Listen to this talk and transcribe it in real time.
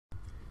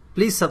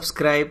Please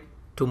subscribe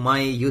to my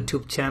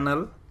YouTube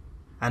channel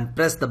and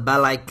press the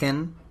bell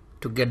icon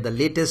to get the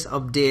latest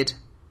update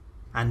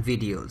and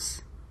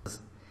videos.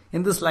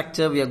 In this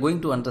lecture, we are going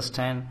to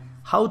understand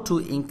how to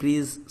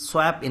increase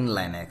swap in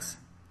Linux.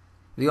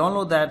 We all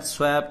know that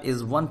swap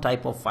is one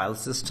type of file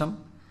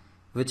system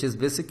which is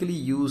basically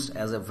used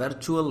as a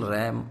virtual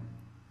RAM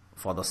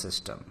for the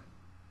system.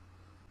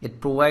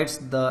 It provides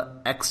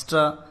the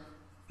extra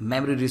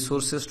memory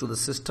resources to the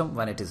system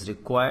when it is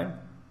required,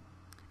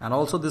 and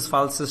also this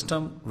file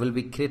system will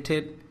be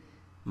created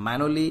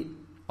manually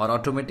or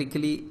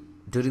automatically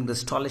during the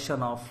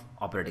installation of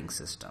operating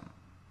system.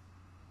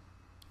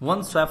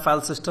 Once swap file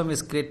system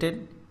is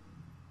created,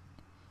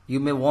 you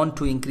may want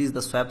to increase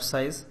the swap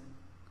size.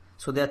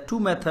 So there are two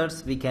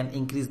methods we can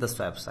increase the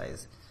swap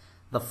size.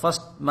 The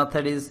first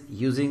method is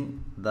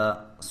using the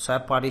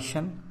swap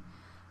partition,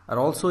 or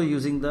also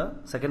using the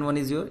second one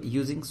is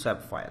using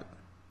swap file.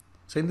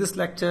 So in this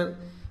lecture,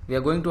 we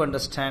are going to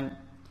understand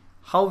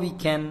how we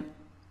can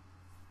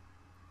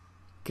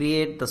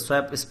create the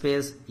swap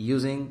space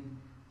using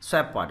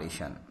swap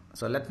partition.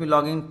 So let me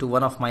log in to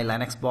one of my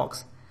Linux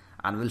box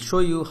and will show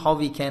you how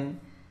we can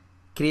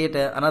create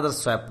another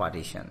swap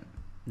partition.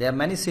 There are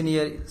many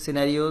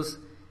scenarios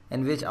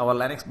in which our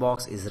Linux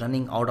box is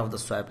running out of the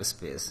swap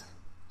space.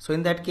 So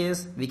in that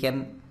case, we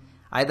can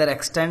either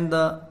extend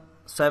the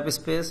swap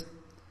space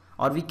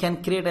or we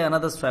can create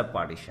another swap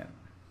partition.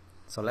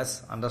 So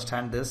let's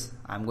understand this.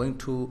 I'm going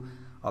to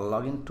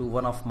log in to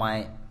one of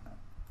my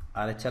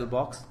RHL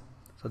box.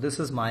 So this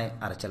is my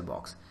RHL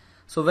box.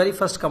 So very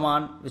first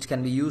command which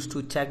can be used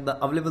to check the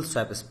available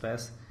swap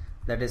space,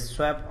 that is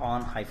swap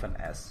on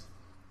 -s.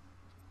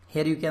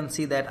 Here you can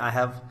see that I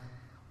have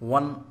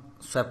one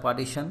swap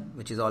partition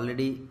which is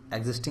already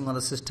existing on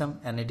the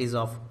system and it is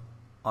of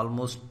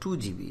almost 2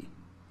 GB.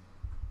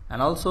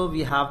 And also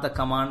we have the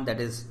command that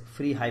is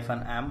free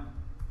 -m.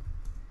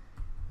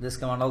 This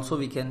command also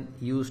we can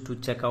use to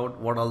check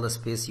out what all the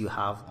space you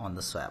have on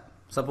the swap.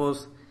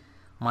 Suppose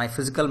my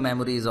physical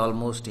memory is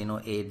almost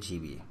 8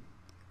 GB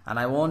and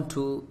I want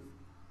to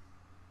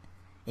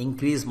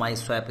increase my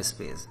swap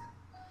space.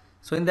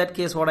 So in that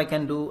case, what I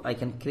can do, I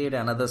can create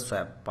another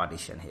swap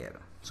partition here.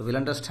 So we'll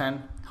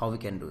understand how we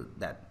can do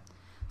that.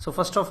 So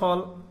first of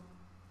all,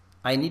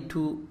 I need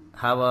to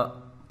have a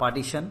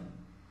partition,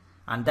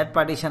 and that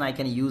partition I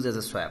can use as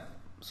a swap.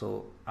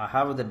 So I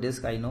have the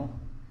disk, I know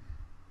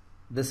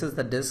this is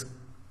the disk,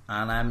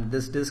 and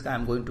this disk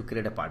I'm going to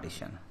create a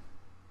partition.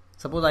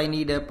 Suppose I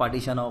need a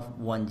partition of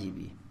 1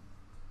 GB.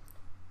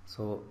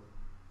 So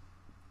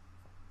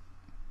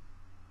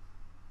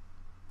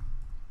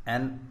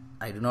and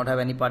I do not have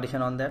any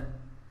partition on that.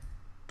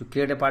 To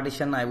create a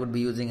partition, I would be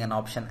using an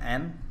option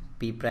N,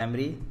 P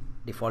primary,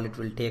 default it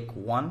will take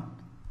 1,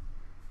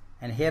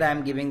 and here I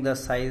am giving the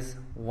size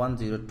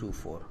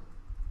 1024.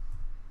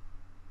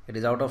 It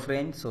is out of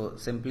range, so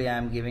simply I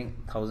am giving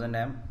 1000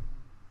 M.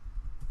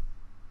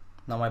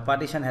 Now my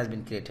partition has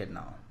been created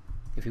now.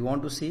 If you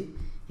want to see,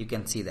 you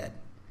can see that.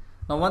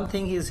 Now one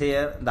thing is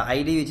here, the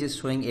ID which is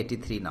showing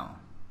 83 now.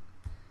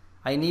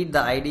 I need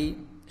the ID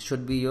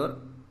should be your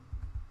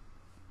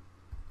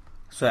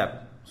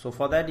swap. So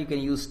for that you can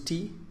use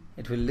T.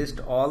 It will list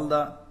all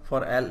the,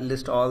 for L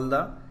list all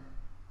the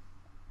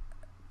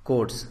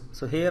codes.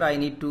 So here I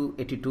need to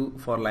 82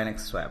 for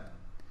Linux swap.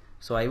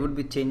 So I would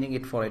be changing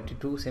it for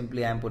 82.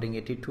 Simply I am putting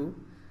 82.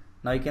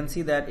 Now you can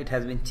see that it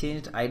has been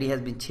changed. ID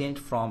has been changed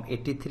from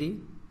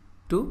 83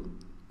 to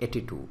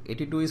 82.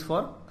 82 is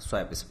for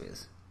swap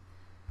space.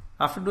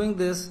 After doing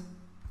this,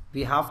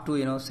 we have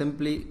to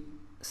simply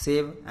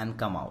save and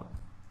come out.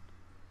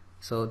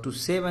 So to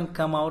save and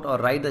come out or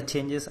write the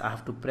changes, I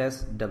have to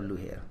press W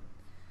here.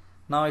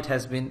 Now it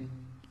has been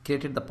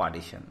created the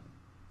partition.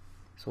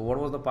 So what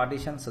was the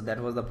partition? So that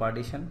was the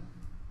partition.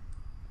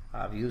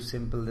 I have used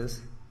simple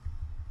this.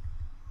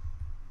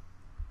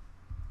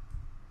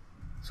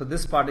 So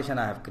this partition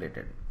I have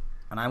created,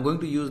 and I'm going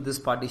to use this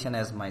partition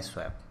as my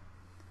swap.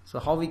 So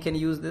how we can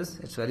use this?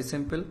 It's very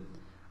simple.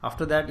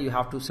 After that, you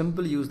have to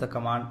simply use the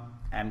command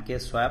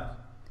mkswap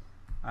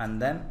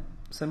and then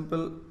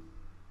simple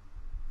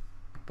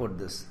put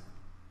this.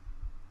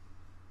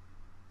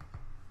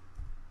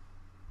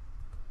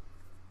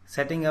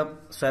 Setting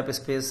up swap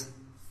space.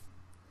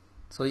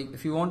 So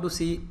if you want to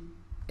see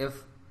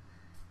if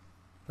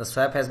the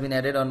swap has been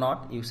added or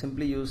not, you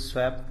simply use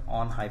swap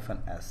on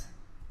 -s.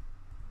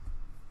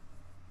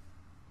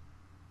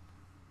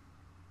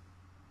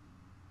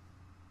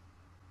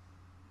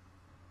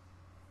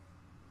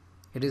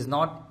 It is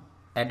not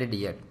added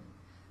yet.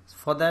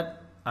 For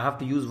that, I have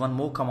to use one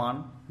more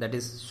command, that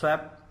is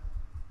swap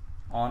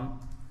on,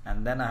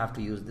 and then I have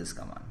to use this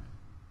command.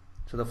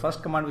 So the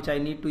first command which I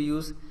need to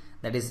use,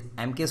 that is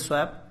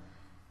mkswap,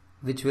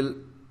 which will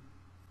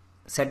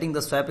setting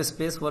the swap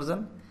space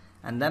version,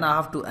 and then I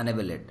have to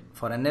enable it.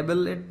 For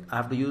enable it, I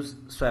have to use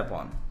swap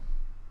on.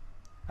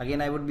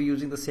 Again I would be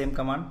using the same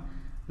command.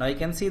 Now you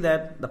can see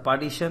that the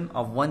partition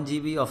of 1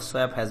 GB of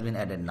swap has been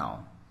added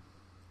now.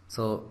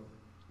 So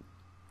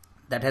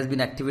that has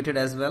been activated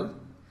as well,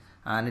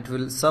 and it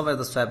will serve as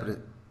the swap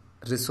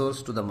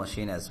resource to the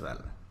machine as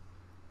well.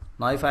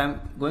 Now if I am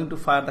going to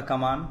fire the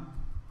command,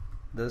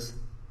 this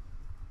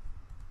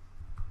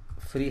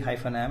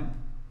free-m,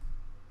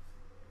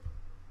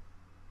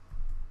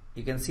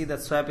 you can see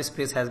that swap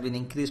space has been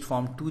increased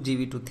from 2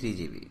 GB to 3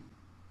 GB.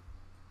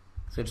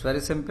 So it's very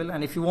simple.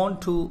 And if you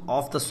want to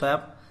off the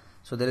swap,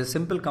 so there is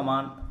simple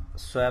command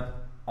swap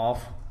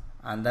off,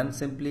 and then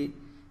simply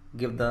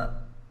give the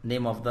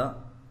name of the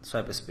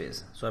swap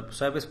space. So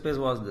swap space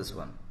was this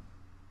one.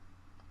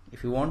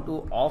 If you want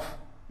to off,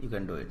 you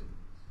can do it.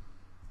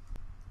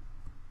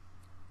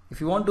 If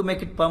you want to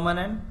make it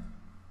permanent,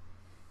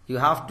 you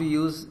have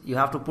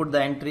to put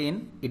the entry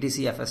in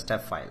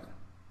etcfstab file.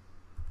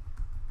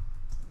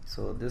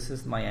 So this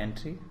is my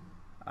entry.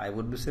 I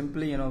would be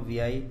simply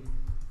vi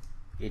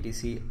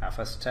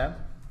etcfstab,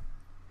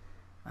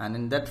 and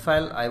in that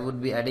file I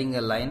would be adding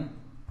a line,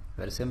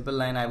 very simple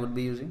line I would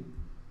be using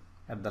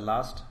at the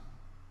last.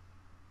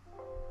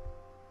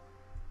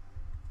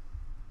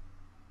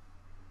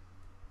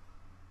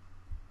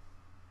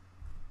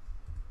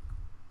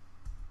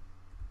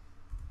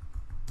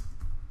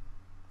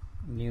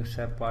 New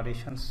swap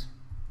partitions,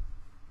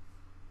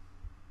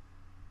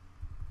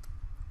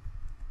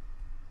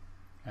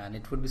 and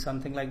it would be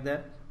something like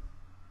that.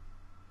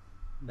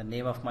 The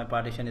name of my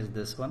partition is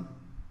this one,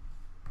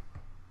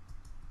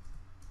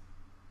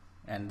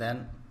 and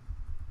then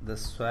the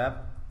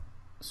swap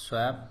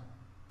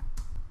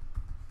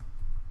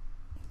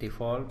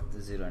default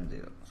 0 and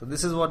 0. So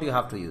this is what you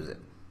have to use it.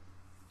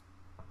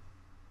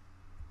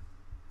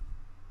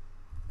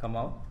 Come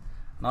out.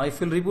 Now if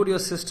you reboot your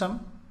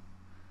system,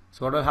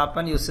 so what will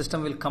happen, your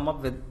system will come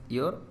up with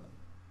your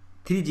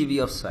 3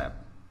 GB of swap.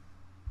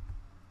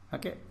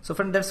 Okay, so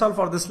friend, that's all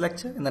for this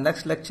lecture. In the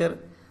next lecture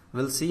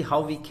we'll see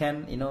how we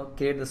can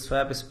create the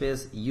swap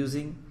space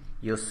using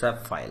your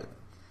swap file.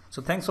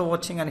 So thanks for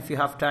watching, and if you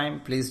have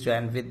time, please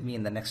join with me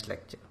in the next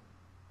lecture.